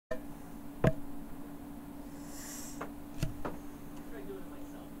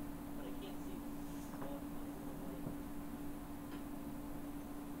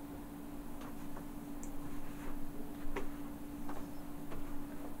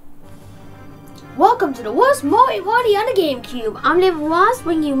Welcome to the worst Mario Party on the GameCube. I'm David Ross,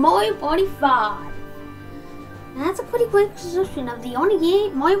 bringing you Mario Party 5. Now, that's a pretty quick description of the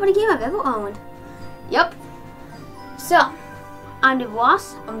only Mario Party game I've ever owned. Yep. So, I'm David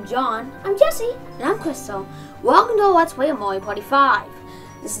Ross, I'm John, I'm Jesse, and I'm Crystal. Welcome to our Let's Play of Mario Party 5.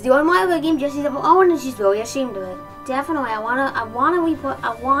 This is the only Mario Party game Jesse's ever owned, and she's really ashamed of it. Definitely, I wanna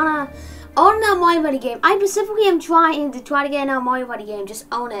own that Mario Party game. I specifically am trying to get another Mario Party game. Just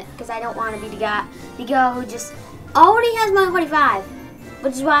own it, because I don't want to be the girl who just already has Mario Party 5,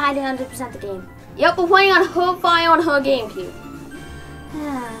 which is why I did 100% the game. Yep, we're playing on her file on her GameCube.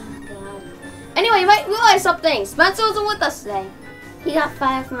 God. Anyway, you might realize something. Spencer wasn't with us today. He got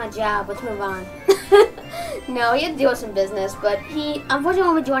fired from my job. Let's move on. No, he had to deal with some business, but he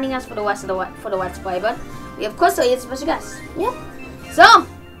unfortunately won't be joining us for the rest of the Let's Play. But we of course he is a special guest. Yep. So.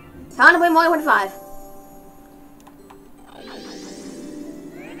 Time to play Mario Party 5.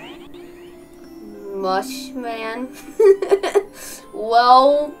 Mush Man.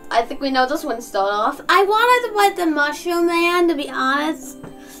 Well, I think we know this one to start off. I wanted to play the Mushroom Man, to be honest.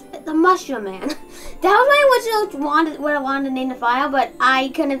 The Mushroom Man. That was my original what I wanted to name the file, but I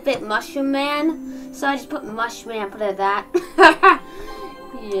couldn't fit Mushroom Man, so I just put Mush Man, put it at that.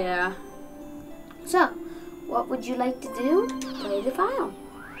 Yeah. So, what would you like to do? Play the file.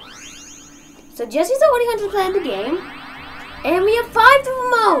 So Jesse's already 100% the game, and we have 5 different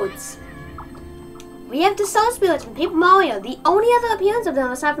modes. We have the Star Spirits from Paper Mario, the only other appearance of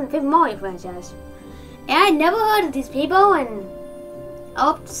them aside from the Paper Mario franchise. And I never heard of these people, and I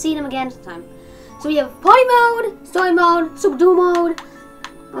hope to see them again sometime. So we have Party Mode, Story Mode, Super Duel Mode,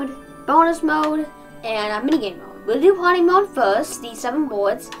 Bonus Mode, and a Minigame Mode. We'll do Party Mode first, these 7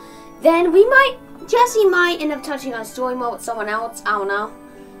 boards. Then Jesse might end up touching on Story Mode with someone else, I don't know.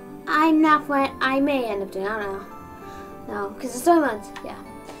 I may end up doing, I don't know. No, because the story modes, yeah.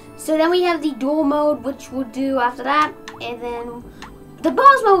 So then we have the dual mode, which we'll do after that. And then the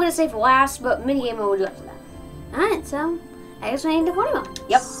bonus mode we're going to save for last, but minigame mode we'll do after that. Alright, so I guess we need the party mode.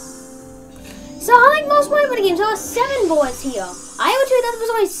 Yep. So unlike most Mario Party games, there are 7 boards here. I would say that there was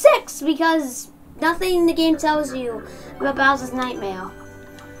only 6, because nothing in the game tells you about Bowser's Nightmare.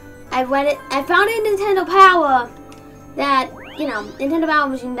 I found it in Nintendo Power that, you know, Nintendo Power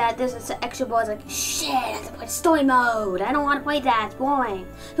Machine, that there's an extra board. Like, shit, I have to play story mode. I don't want to play that. It's boring.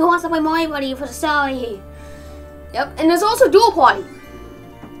 Who wants to play Mario Party for the story? Yep, and there's also Dual Party.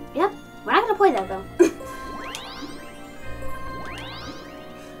 Yep, we're not going to play that, though.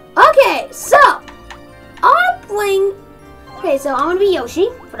 Okay, so, I'm going to be Yoshi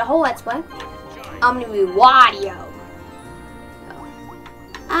for the whole Let's Play. I'm going to be Wario.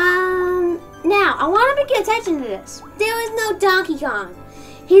 Now, I want to pay attention to this. There is no Donkey Kong.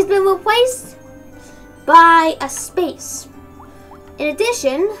 He's been replaced by a space. In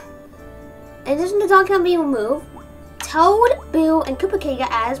addition to Donkey Kong being removed, Toad, Bill, and Koopa Kid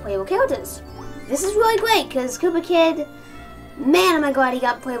got added as playable characters. This is really great because Koopa Kid, man, oh my god, he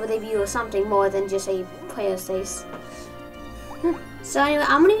got playable debut or something more than just a player space. So anyway,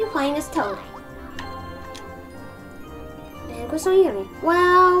 I'm going to be playing as Toad. And what's on you?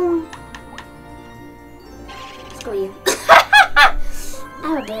 Well, screw you.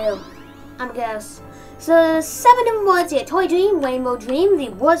 I'm a Bill. I'm a ghost. So there's 7 different boards here. Toy Dream, Rainbow Dream, the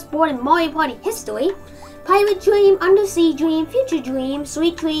worst board in Mario Party history, Pirate Dream, Undersea Dream, Future Dream,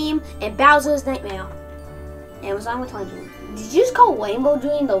 Sweet Dream, and Bowser's Nightmare. And what's on with Toy Dream? Did you just call Rainbow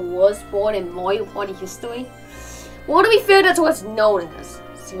Dream the worst board in Mario Party history? Well, to be fair, that's what it's known as.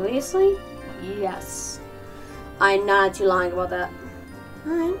 Seriously? Yes. I'm not too lying about that.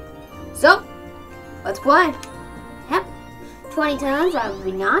 Alright. So, let's play. Yep. 20 turns, why would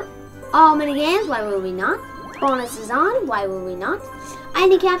we not? All minigames, why would we not? Bonuses on, why would we not?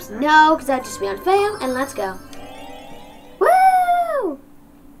 Handicaps, no, because that'd just be unfair, and let's go. Woo!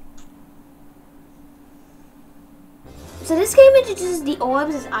 So this game introduces the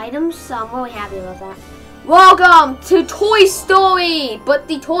orbs as items, so I'm really happy about that. Welcome to Toy Story! But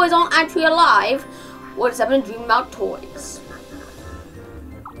the toys aren't actually alive. We're just having a dream about toys.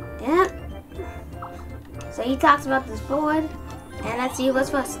 Yep. So he talks about this board, and let's see who goes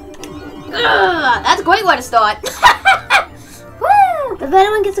first. Ugh, that's a great way to start. Woo! The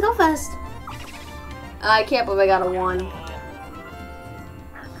better one gets to go first. I can't believe I got a 1.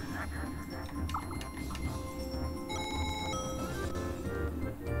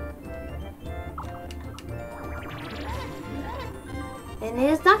 And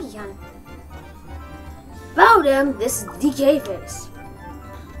there's Donkey Kong. About him, this is DK Face.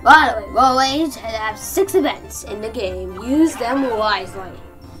 By the way, Roll Age have 6 events in the game. Use them wisely.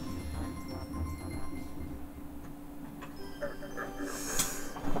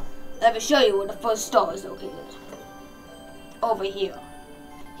 let me show you where the first star is located. Over here.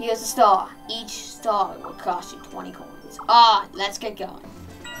 Here's the star. Each star will cost you 20 coins. Let's get going.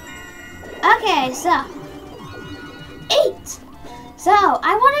 Okay, so 8. So,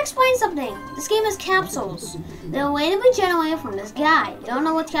 I want to explain something. This game has capsules. They're randomly generated from this guy. You don't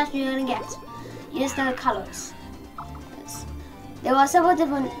know what capsule you're going to get. You just know the colors. Yes. There are several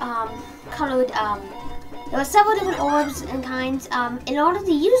different there are several different orbs and kinds. In order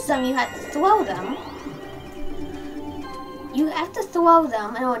to use them, you have to throw them. You have to throw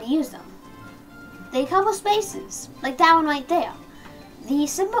them in order to use them. They cover spaces, like that one right there. The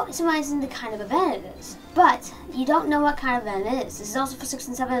symbol symbolizing the kind of event it is, but you don't know what kind of event it is. This is also for 6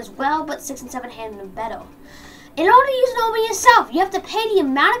 and 7 as well, but 6 and 7 handle them better. In order to use an orb yourself, you have to pay the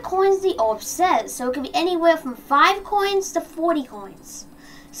amount of coins the orb says. So it can be anywhere from 5 coins to 40 coins.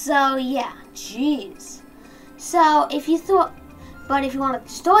 So yeah, jeez. So if you but if you want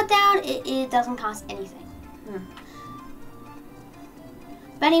to store it down, it doesn't cost anything.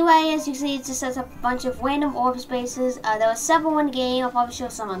 But anyway, as you can see, it just sets up a bunch of random orb spaces. There are several in the game. I'll probably show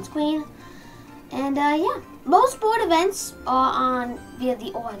some on screen. And yeah, most board events are on via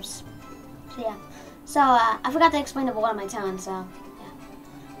the orbs. So yeah. So I forgot to explain the board on my turn. So yeah,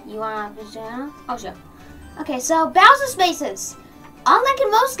 you wanna? Oh sure. Okay, so Bowser spaces. Unlike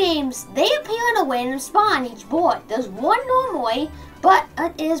in most games, they appear in a random spot on each board. There's one normally, but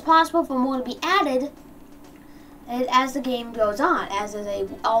it is possible for more to be added as the game goes on, as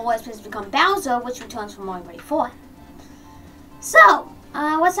all white spaces become Bowser, which returns for Mario Party 4. So,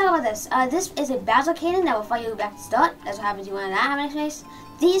 let's talk about this. This is a Bowser cannon that will fire you back to start. That's what happens when you run out of that space.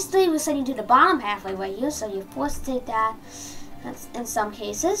 These 3 will send you to the bottom halfway right here, so you're forced to take that. That's in some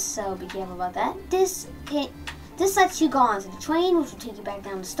cases, so be careful about that. This lets you go on to the train, which will take you back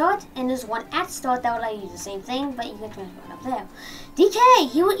down to start, and there's one at start that will allow you to do the same thing, but you can transfer it up there. DK,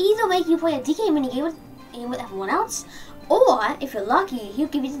 he will either make you play a DK minigame with everyone else, or if you're lucky, he'll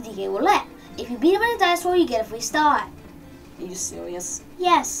give you the DK roulette. If you beat him in a dice roll, you get a free star. Are you serious?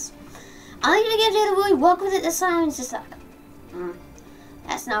 Yes. Unlike the games that really work with it this time, it's just like,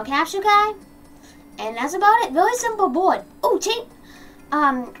 that's no capture guy, and that's about it. Very simple board. Oh,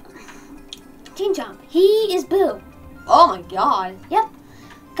 Chain Jump. He is Boo. Oh my god. Yep.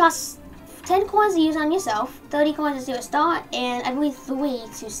 Costs 10 coins to use on yourself, 30 coins to steal a star, and I believe 3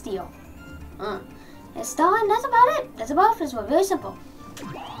 to steal. A star, and that's about it. That's about it for this one. Very simple.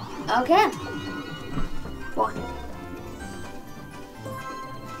 Okay. 4.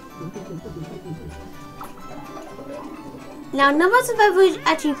 Now, none of us have ever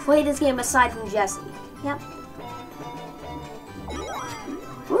actually played this game aside from Jesse. Yep.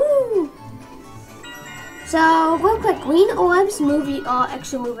 Woo! So, real quick, green orbs move you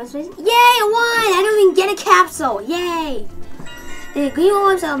extra movement space. Yay, I won! I don't even get a capsule. Yay! The green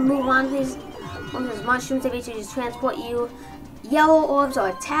orbs move on these mushrooms. They basically just transport you. Yellow orbs are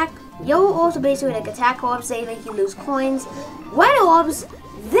attack. Yellow orbs are basically like attack orbs. They make you lose coins. Red orbs,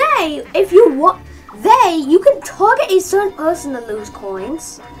 you can target a certain person to lose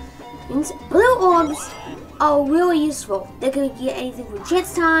coins. Blue orbs are really useful. They can get anything from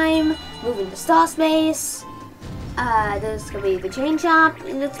chance time, moving to star space. There's gonna be the chain shop,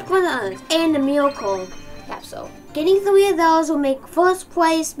 and the miracle capsule. Getting 3 of those will make first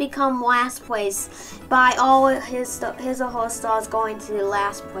place become last place by all his or her stars going to the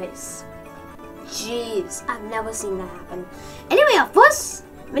last place. Jeez, I've never seen that happen. Anyway, our first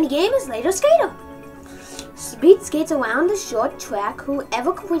minigame is Laser Skater. Speed skates around the short track.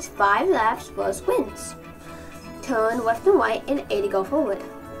 Whoever completes 5 laps first wins. Turn left and right and A to go forward.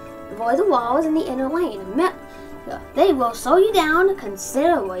 Avoid the walls in the inner lane. They will slow you down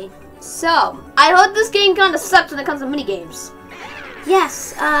considerably. So, I heard this game kind of sucks when it comes to minigames.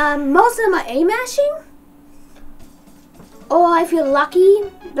 Yes, most of them are A-mashing. Or if you're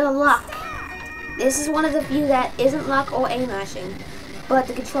lucky, they're luck. This is one of the few that isn't luck or A-mashing. But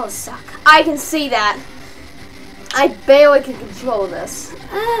the controls suck. I can see that. I barely can control this.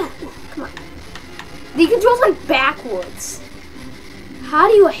 Come on. The controls like backwards. How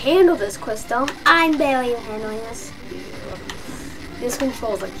do you handle this, Crystal? I'm barely handling this. This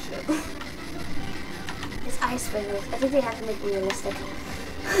controls like shit. This ice figures. I think they have to make it realistic.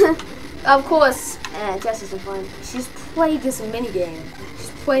 Of course, Jessie's fun. She's played this minigame.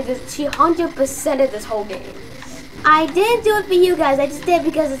 She's played this. She 100%ed this whole game. I didn't do it for you guys. I just did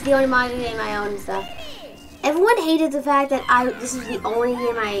because it's the only Mario game I own and stuff. Everyone hated the fact that this is the only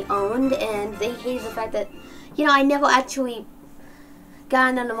game I owned, and they hated the fact that, you know, I never actually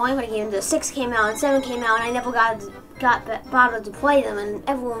got another Mario Party game. The 6 came out and 7 came out, and I never got got bothered to play them, and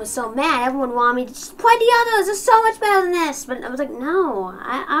everyone was so mad. Everyone wanted me to just play the others. It's so much better than this. But I was like, no,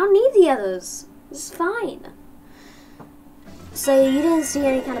 I don't need the others. It's fine. So you didn't see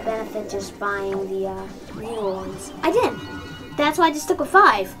any kind of benefit just buying the new ones. I did. That's why I just stuck with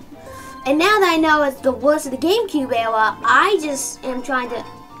 5. And now that I know it's the worst of the GameCube era, I just am trying to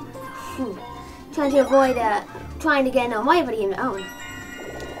avoid trying to get no money for the game to own.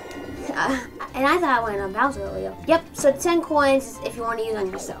 And I thought I went on Bowser earlier. Yep, so 10 coins if you want to use on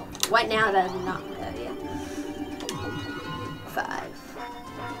yourself. Right now, that is not a good idea. 5.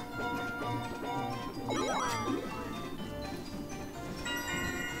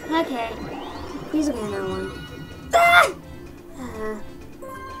 Okay. Please get another one. Ah!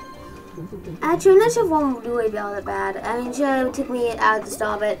 Actually, I'm not sure if one would really be all that bad. I mean, sure, it would take me out of the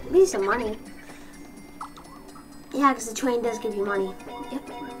store, but maybe some money. Yeah, because the train does give you money. Yep.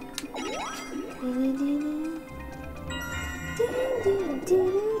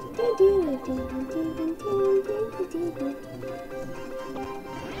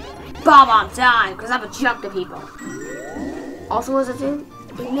 Bob on time, because I'm a chunk of people. Also, what does it do?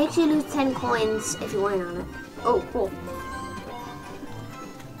 It makes you lose 10 coins if you win on it. Oh, cool.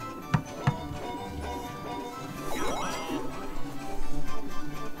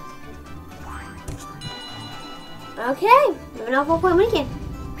 Okay, moving on 4-point weekend.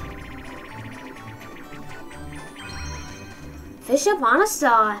 Fish up on a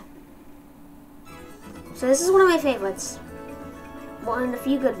star. So this is one of my favorites. One of the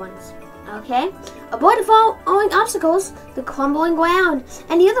few good ones. Okay. Avoid the following obstacles, the crumbling ground,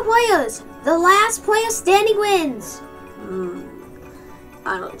 and the other players. The last player standing wins.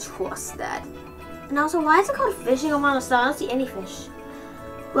 I don't trust that. And also, why is it called fishing up on a star? I don't see any fish.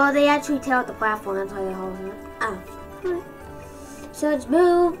 Well, they actually tear out the platform. That's why they're holding it. Oh. Right. So it's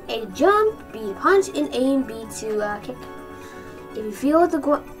move, A to jump, B to punch, and aim, B to kick. If you feel the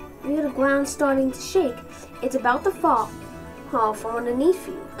ground starting to shake, it's about to fall from underneath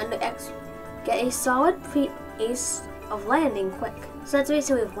you. And the X, get a solid pace of landing quick. So that's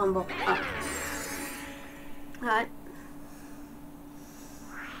basically with one ball. Alright.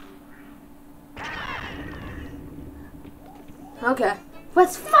 Okay.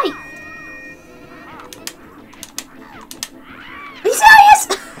 Let's fight! Are you serious?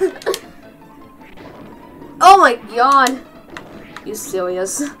 Oh my god. You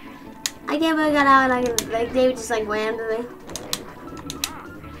serious? I can't believe I got out and they were just like randomly.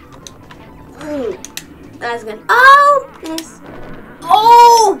 That's good. Oh! Yes.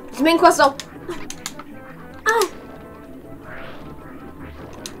 Oh! It's main quest though.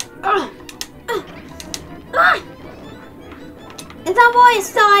 It's not boy,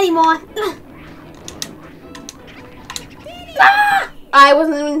 it's not anymore. I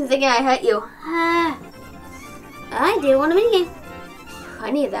wasn't even thinking I hurt you. I did want a minigame. I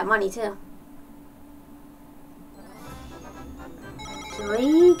need that money too.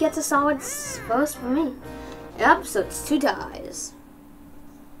 3 gets a solid first for me. Yep, so it's 2 ties.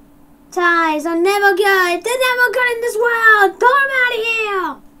 Ties are never good. They're never good in this world. Throw them out of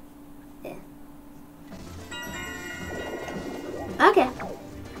here. Yeah. Okay.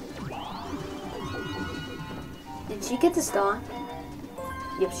 Did she get the star?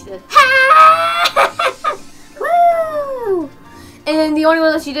 Yep, she did. Woo! And the only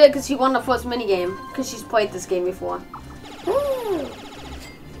one that she did because she won the first minigame. Because she's played this game before. Woo!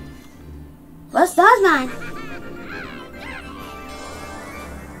 Well, star's mine.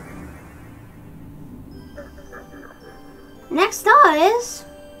 Next star is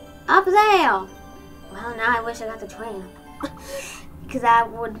up there. Well, now I wish I got the train. Because that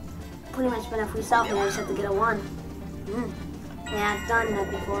would pretty much been a free self and I just have to get a 1. Yeah, I've done that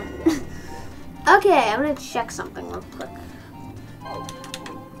before. Okay, I'm gonna check something real quick.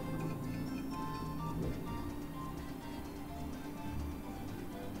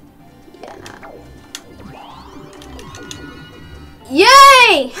 Yeah, no.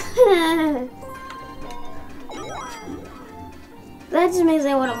 Yay! That just makes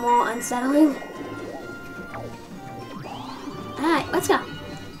it a little more unsettling. Alright, let's go.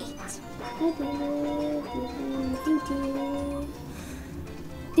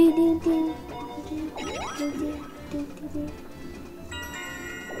 8.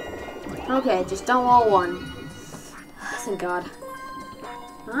 Okay, just don't roll 1. Thank God.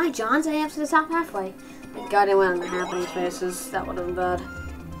 Alright, John's up to the top halfway. Thank God it went on the happening faces. That would have been bad.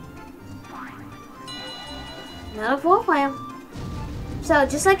 Another 4 player. So,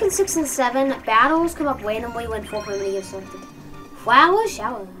 just like in 6 and 7, battles come up randomly when 4 player mini gets selected. Flower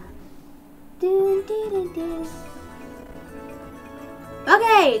shower.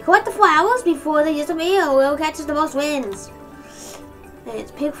 Okay, collect the flowers before they disappear. Whoever catches the most wins. And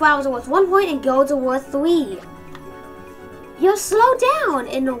it's pink flowers are worth 1 point and golds are worth 3. You'll slow down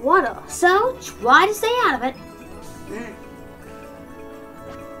in the water, so try to stay out of it.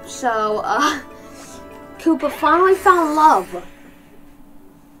 So, Cooper finally found love.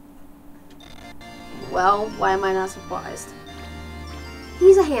 Well, why am I not surprised?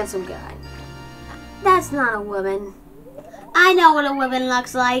 He's a handsome guy. That's not a woman. I know what a woman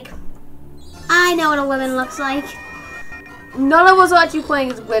looks like. I know what a woman looks like. None of us are actually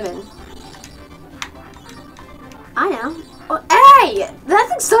playing as women. I know. Oh, hey! That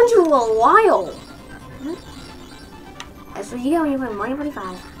thing stunned you for a while. That's what you get when you play Mario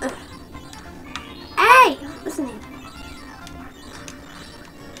 25. Hey! Listen to me.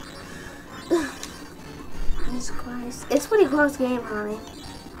 Jesus Christ. It's a pretty close game, honey.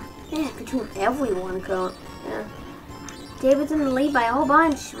 Yeah, between everyone. Yeah. David's in the lead by a whole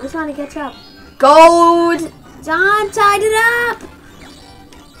bunch. We're trying to catch up. Gold! John tied it up!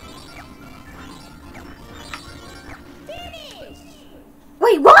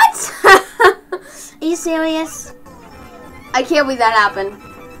 Wait, what? Are you serious? I can't believe that happened.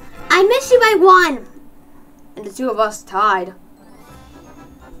 I missed you by 1. And the 2 of us tied.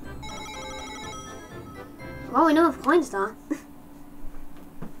 Well, we know if coins don't.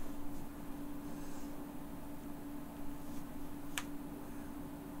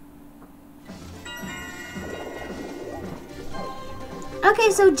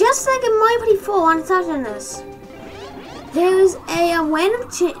 Okay, so just like in Mario Party 4, I want to touch on this. There's a random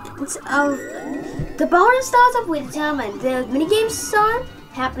chance of the bonus stars up we determine. There's minigames start,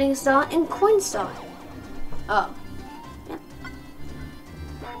 happening start, and coin start. Oh. Yeah.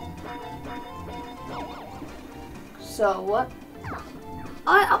 So what?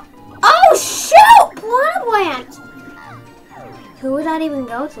 Oh shoot! Plant! Who would that even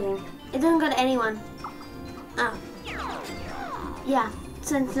go to? It doesn't go to anyone. Oh. Yeah,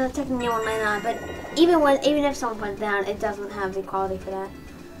 since technically one might not, but even if someone went down, it doesn't have the quality for that.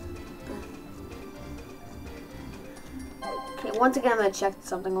 Okay, once again, I'm gonna check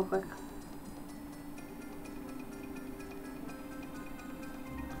something real quick.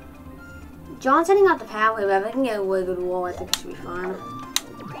 John's setting out the pathway, but if I can get a really good wall, I think it should be fine.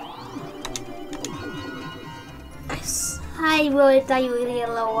 I really thought you were gonna get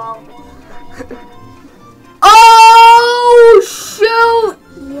a low wall. Oh shoot!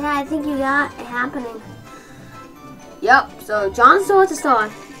 Yeah, I think you got it happening. Yep, so John's still at the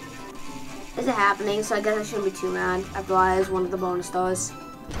start. Is it happening? So I guess I shouldn't be too mad after I was one of the bonus stars.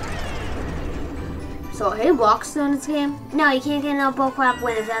 So hidden blocks in this game? No, you can't get no bullcrap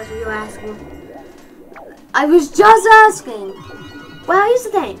win if that's what you're asking. I was just asking. Well, here's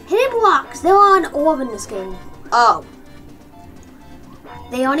the thing. Hidden blocks, they're on orb in this game. Oh.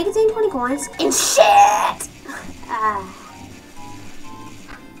 They only contain 20 coins. And shit!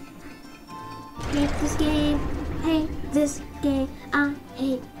 Hate this game. Hate this game. I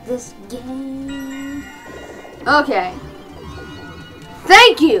hate this game. Okay.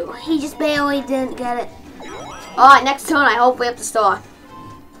 Thank you! He just barely didn't get it. Alright, next turn I hope we have to start.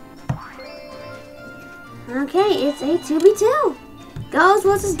 Okay, it's a 2v2. Girls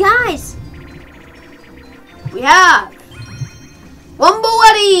versus guys. We have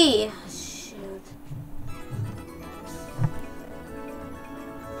Wumbo. Shoot.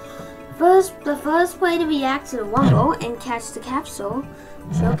 The first player to react to the Wumbo and catch the capsule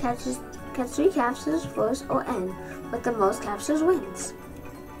shall catch 3 capsules first or end, but the most capsules wins.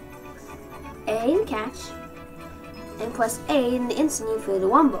 A to catch, and press A in the instant you feel the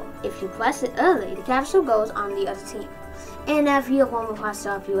Wumbo. If you press it early, the capsule goes on the other team. And if your Wumbo pressed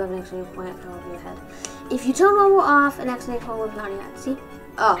off, you have an extra point over your head. If you turn Wumbo off, an extra point will be on your head. See?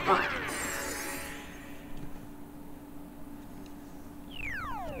 Oh, alright.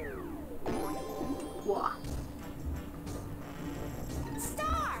 Wow.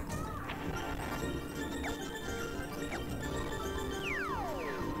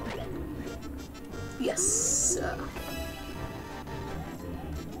 Yes.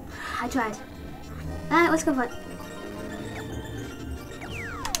 I tried. Alright, let's go for it.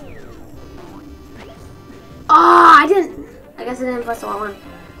 Oh, I didn't. I guess I didn't press the wrong one.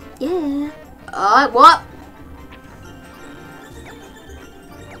 Yeah. What?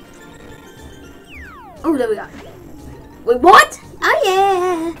 Oh, there we go. Wait, what? Oh,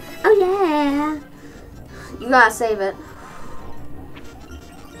 yeah. Oh, yeah. You gotta save it.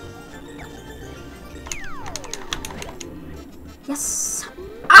 Yes.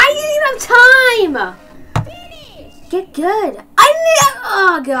 I didn't have time. Finish. Get good.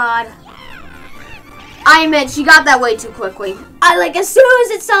 Oh, God. I admit, she got that way too quickly. As soon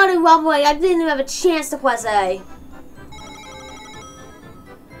as it started rumbling, I didn't even have a chance to press A.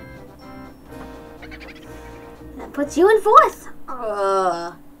 That puts you in 4th.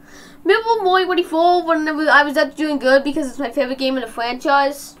 Remember Mario 24 when I was up doing good because it's my favorite game in the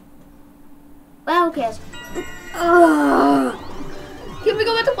franchise? Well, who cares? Can we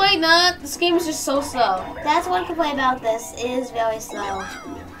go back to play? Nah, this game is just so slow. That's one complaint about this. It is very slow.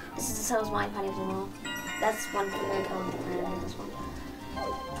 This is the slowest Mario Party of them all. That's one very common complaint about this one.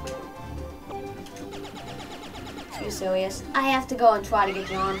 Are you serious? I have to go and try to get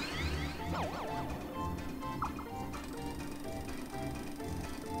John.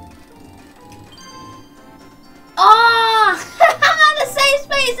 Oh! I'm on the same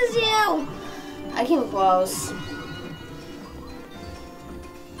space as you! I came close.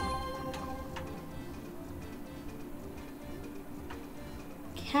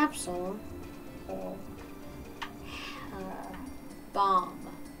 Capsule or bomb.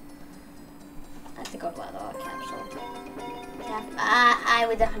 I think I'd rather a capsule. I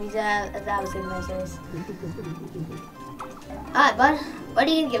would definitely do that if that was in my series. Alright, bud. What are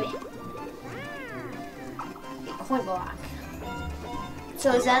you gonna give me? Coin block.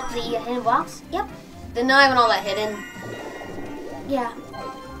 So is that the hidden box? Yep. They're not even all that hidden. Yeah.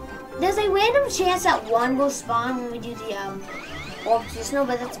 There's a random chance that one will spawn when we do the orb snow,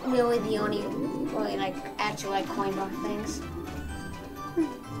 but that's really the only actual coin block things.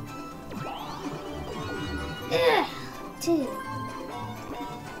 Two.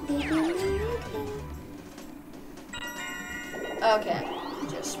 Okay.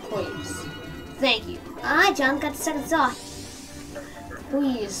 Just please. Thank you. Alright, John, got the second star.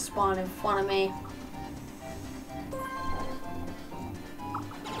 Please spawn in front of me.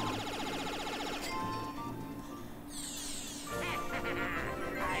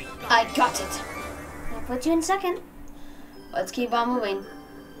 I got it. I'll put you in second. Let's keep on moving.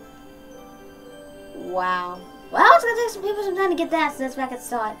 Wow. Well, it's gonna take some people some time to get that, so that's back at the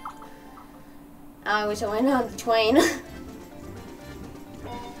start. I wish I went on the train.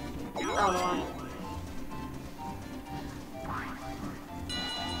 Oh no.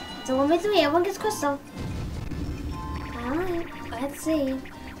 So 1v3, everyone gets crystal. Alright, let's see.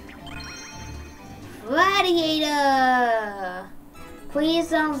 Gladiator! Please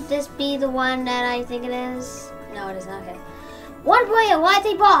don't this be the one that I think it is. No, it is not. Okay. One player lights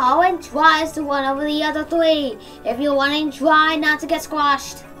a ball and tries to run over the other 3. If you're running, try not to get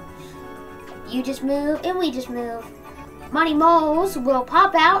squashed. You just move and we just move. Money moles will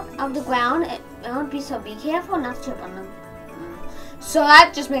pop out of the ground and be careful not to trip on them. So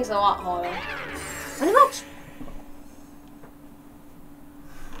that just makes it a lot harder. Pretty much.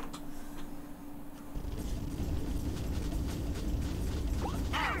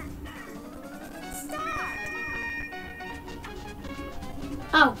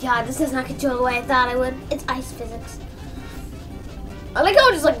 Oh god, this does not control the way I thought I would. It's ice physics. I like how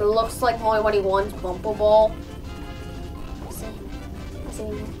it just looks like Mario 21's bumper ball. I see.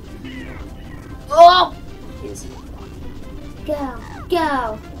 Oh! Jeez.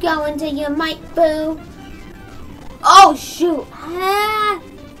 Go into your mic, boo. Oh shoot! Ah!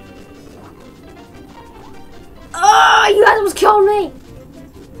 Oh, you guys almost killed me.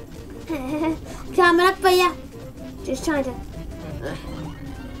 Coming up for ya. Just trying to.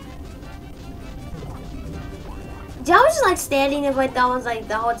 Do you always just standing there that one's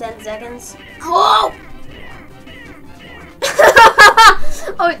the whole 10 seconds? Oh!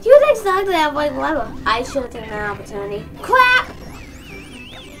 Oh, you think exactly that whatever. I should have taken that opportunity. Crap!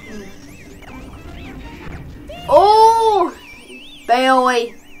 Oh!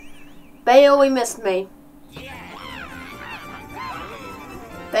 Barely missed me.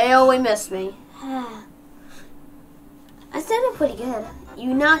 Barely missed me. I started pretty good.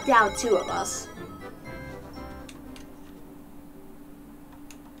 You knocked out 2 of us.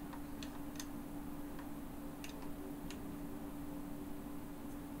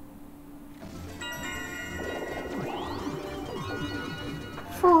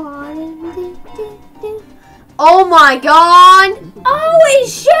 Oh my god! Holy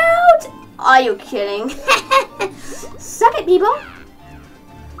shoot! Are you kidding? Suck it, people!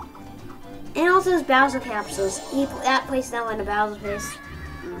 And also those Bowser capsules. That place now in the Bowser place.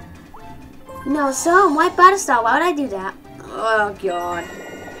 No, so why Battlestar? Why would I do that? Oh god.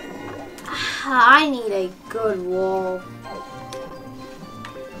 I need a good wall.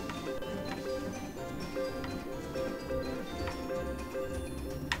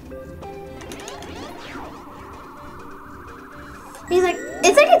 He's like,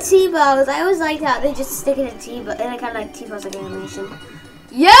 it's like a T-pose. I always liked how they just stick it in T-pose, and I kind of like T-pose like animation.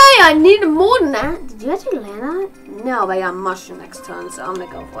 Yay! I needed more than that. Did you actually land on it? No, but I got mushroom next turn, so I'm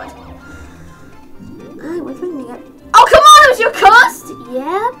gonna go for it. Alright, which one did you get? Oh, come on! It was your cost?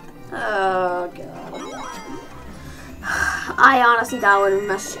 Yep. Oh, God. I honestly thought I would have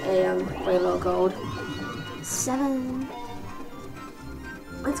meshed a way low gold. 7.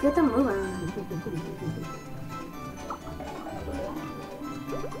 Let's get them moving.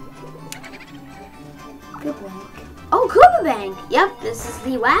 Good bank. Oh, Koopa Bank! Yep, this is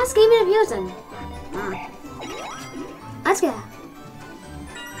the last game of using. Let's go.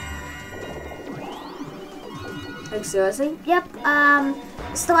 Like, seriously? Yep,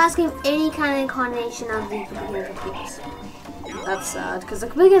 it's the last game any kind of incarnation of the Koopa Gang competes. That's sad, because the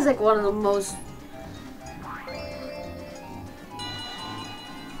Koopa Gang is like one of the most...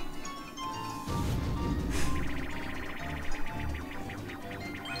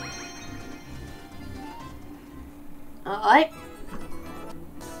 Alright.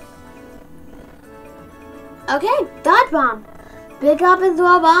 Okay, dot bomb. Pick up and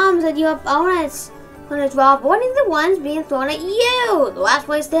throw bombs at your opponents. When it's avoiding the ones being thrown at you. The last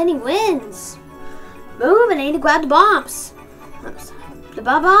place standing wins. Move and aim to grab the bombs. The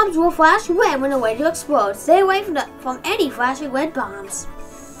bombs will flash red when they're ready to explode. Stay away from any flashing red bombs.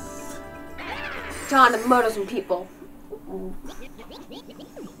 Trying to murder some people. And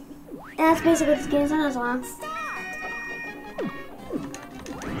that's basically what this game's on as well.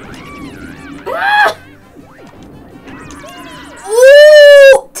 Ah!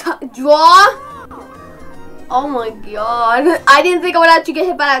 Ooh! Draw? Oh my god. I didn't think I would actually get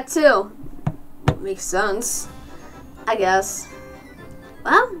hit by that too. Makes sense. I guess.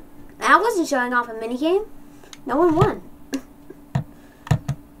 Well, that wasn't showing off a minigame. No one won.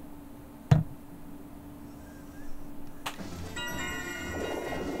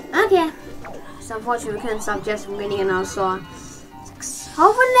 Okay. So unfortunately we couldn't stop just from winning another saw.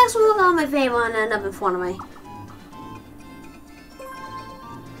 Hopefully the next one will go on my favorite and end up in front of me.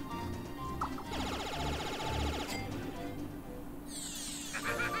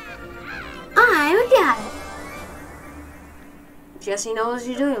 I got it. Jessie knows what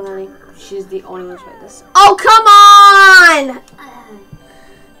she's doing, Lily. She's the only one to try this. Oh, come on!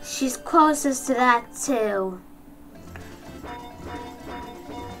 She's closest to that, too.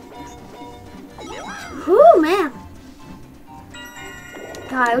 Whew, man.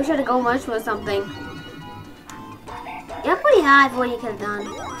 God, I wish I had to go much for something. You're pretty high for what you could have done.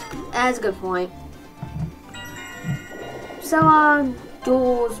 That's a good point. So,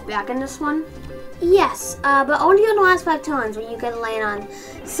 duels back in this one? Yes, but only on the last 5 turns where you can land on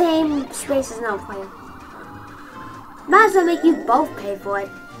same space as no player. Might as well make you both pay for it.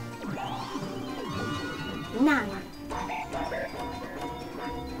 9.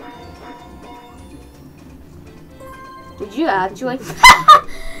 Did you actually?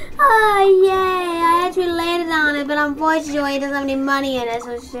 Oh, yay! I actually landed on it, but unfortunately it doesn't have any money in it,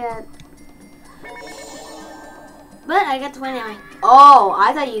 so shit. But I got to win anyway. Oh,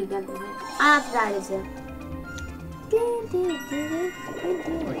 I thought you got to win. I have to die this year.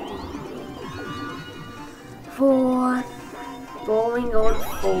 4. Bowling gold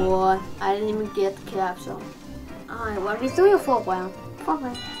 4. I didn't even get the capsule. Alright, what are we 3 or 4 round? 4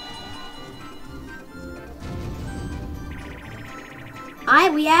 round.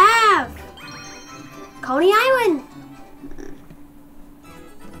 Alright, we have Coney Island.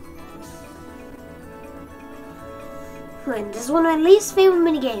 This is one of my least favorite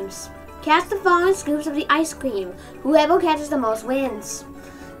minigames. Catch the falling scoops of the ice cream. Whoever catches the most wins.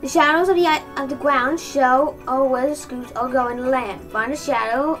 The shadows of the ground show where the scoops are going to land. Find a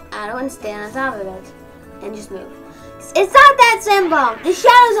shadow, arrow, and stand on top of it. And just move. It's not that simple. The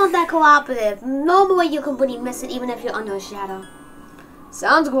shadows aren't that cooperative. No way you can completely miss it even if you're under a shadow.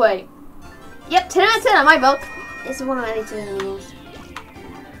 Sounds great. Yep, 10 out of 10 on my book. This is one of my least favorite minigames.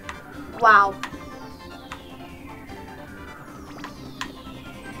 Wow.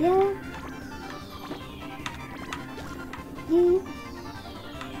 Yeah.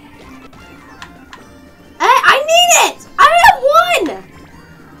 Hey, I need it! I have 1!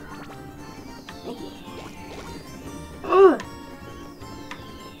 Thank you.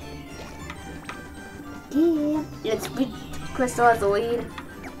 Yeah. It's good. Crystal has the lead.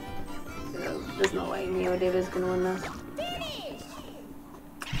 There's no way Neo David's gonna win this.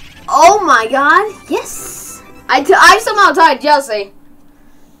 Oh my god! Yes! I somehow tied Chelsea.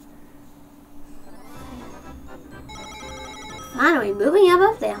 Finally, moving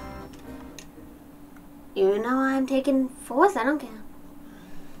up there. Even though I'm taking 4th, I don't care.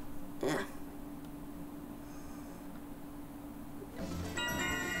 Yeah.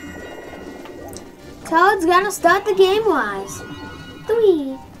 Toad's gonna start the game wise.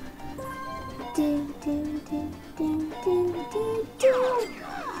 3. Do, do, do, do, do, do, do.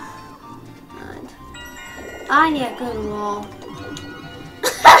 And I need a good roll.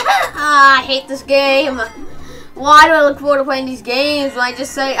 I hate this game. Why do I look forward to playing these games when I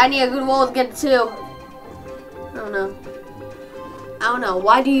just say I need a good roll to get to 2? I don't know. I don't know.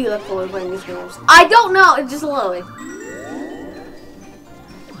 Why do you look forward to playing these games? I don't know. It's just literally.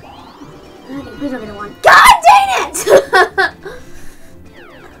 Okay, please don't get a 1. God dang it!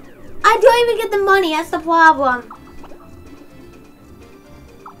 I don't even get the money. That's the problem.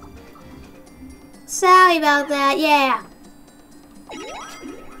 Sorry about that. Yeah.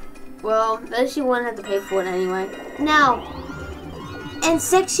 Well, at least you wouldn't have to pay for it anyway. No. In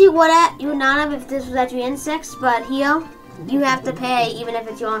 6, you would not have if this was actually in 6, but here, you have to pay even if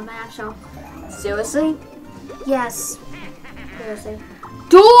it's your own match. So, seriously? Yes. Seriously.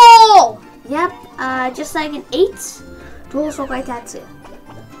 Duel! Yep. Just like an 8. Duels look like that too.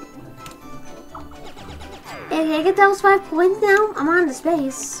 Hey, can I get those 5 points now? I'm on the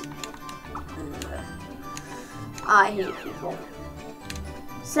space. I hate people.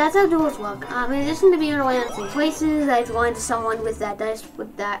 So that's how duels work. In addition to being able to land in 3 places, I join into someone with that dice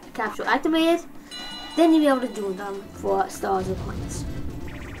with that capsule activated. Then you'll be able to duel them for stars or points.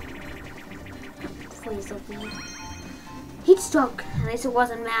 Please let me. Heat stroke. At least it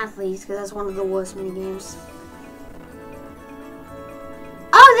wasn't Mathlete, because that's one of the worst mini games.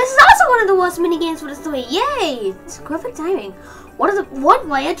 Oh, this is also one of the worst mini games for the 3. Yay! It's perfect timing. One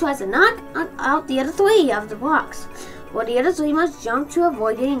player tries to knock out the other 3 out of the box. Well, the other 3 must jump to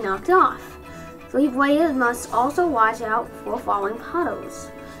avoid getting knocked off. 3 players must also watch out for falling puddles.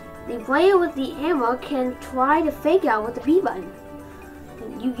 The player with the hammer can try to fake out with the B button.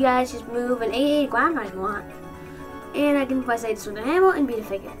 You guys just move an AA ground if you want. And I can press A with the hammer and B to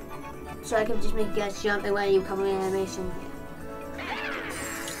fake it. So I can just make you guys jump and when you come in animation.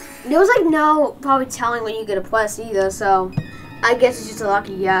 There was like no probably telling when you're gonna press either, so I guess it's just a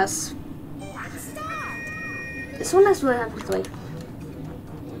lucky guess. This one looks really hard to play.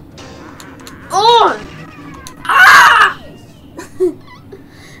 Oh! Ah!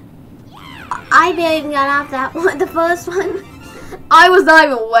 I barely even got off that one, the first one. I was not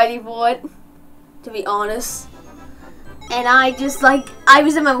even ready for it, to be honest. And I just like, I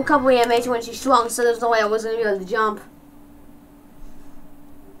was in my recovery animation when she swung, so there's no way I wasn't gonna be able to jump.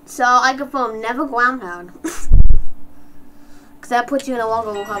 So I confirm never ground pound. Because that puts you in a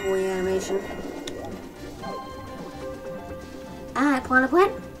longer recovery animation. Alright, plan a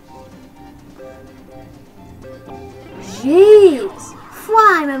plan. Jeez!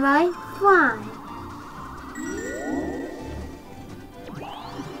 Fly, my boy, fly.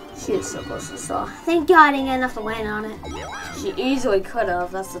 She is so close to the star. Thank God I didn't get enough to land on it. She easily could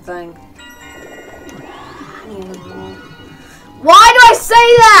have, that's the thing. I need a roll. Why do I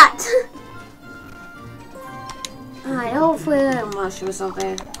say that? Alright, hopefully I'm not sure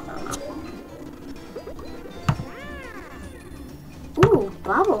something. I don't know. Ooh,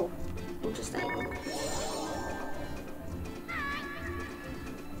 bubble. Interesting.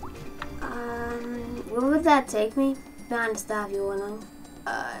 Where would that take me? Behind the staff you wondering.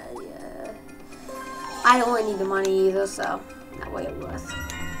 Yeah. I don't really need the money either, so that way it was.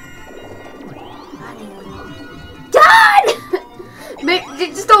 I need God!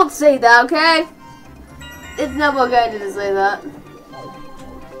 Just don't say that, okay? It's never good to say that.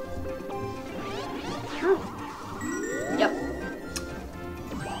 Oh. Yep.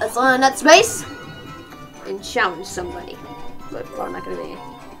 Let's learn that space and challenge somebody. But probably not gonna be.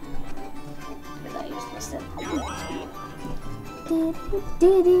 Because I just missed it.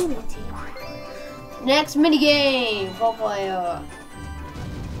 Next minigame, 4-player.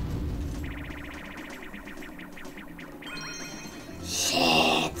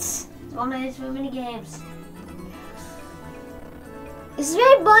 Shit! One of these for minigames. This is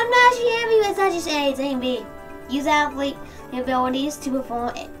very button mashing heavy, but it's not just A, it's A and B. Use athlete abilities to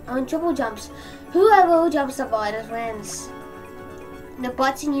perform on triple jumps. Whoever jumps the farthest wins. The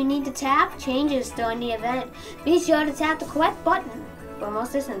button you need to tap changes during the event. Be sure to tap the correct button for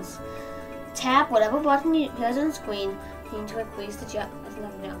most distance. Tap whatever button appears on the screen to increase the jump.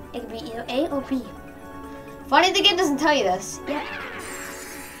 It can be either A or B. Funny the game doesn't tell you this. Yep.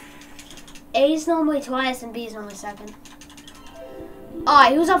 A is normally twice and B is normally second.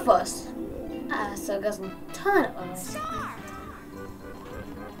 Alright, who's up first? So it goes in ton of us.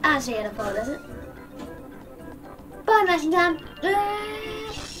 Actually, I had a phone, does it? Button mashing time.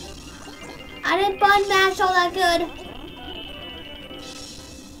 I didn't button mash all that good.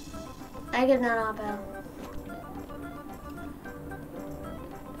 I get that off out.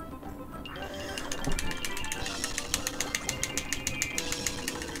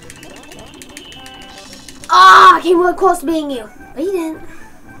 Ah, I came real close to beating you. But you didn't.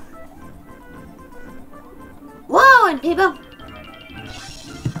 Whoa, and people.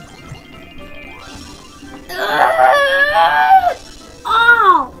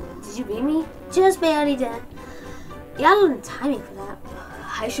 Oh! Did you beat me? Just barely did. You got a little timing for that.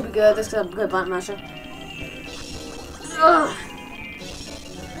 I should be good at this because I'm a good button masher. Ugh.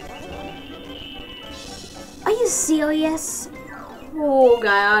 Are you serious? Oh,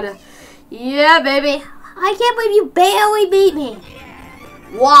 God. Yeah, baby. I can't believe you barely beat me.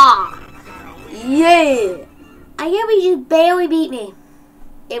 Wow. Yeah. I can't believe you barely beat me.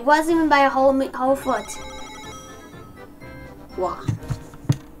 It wasn't even by a whole foot. Wow.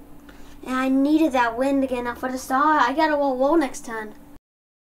 And I needed that win to get enough for the star. I gotta roll next time.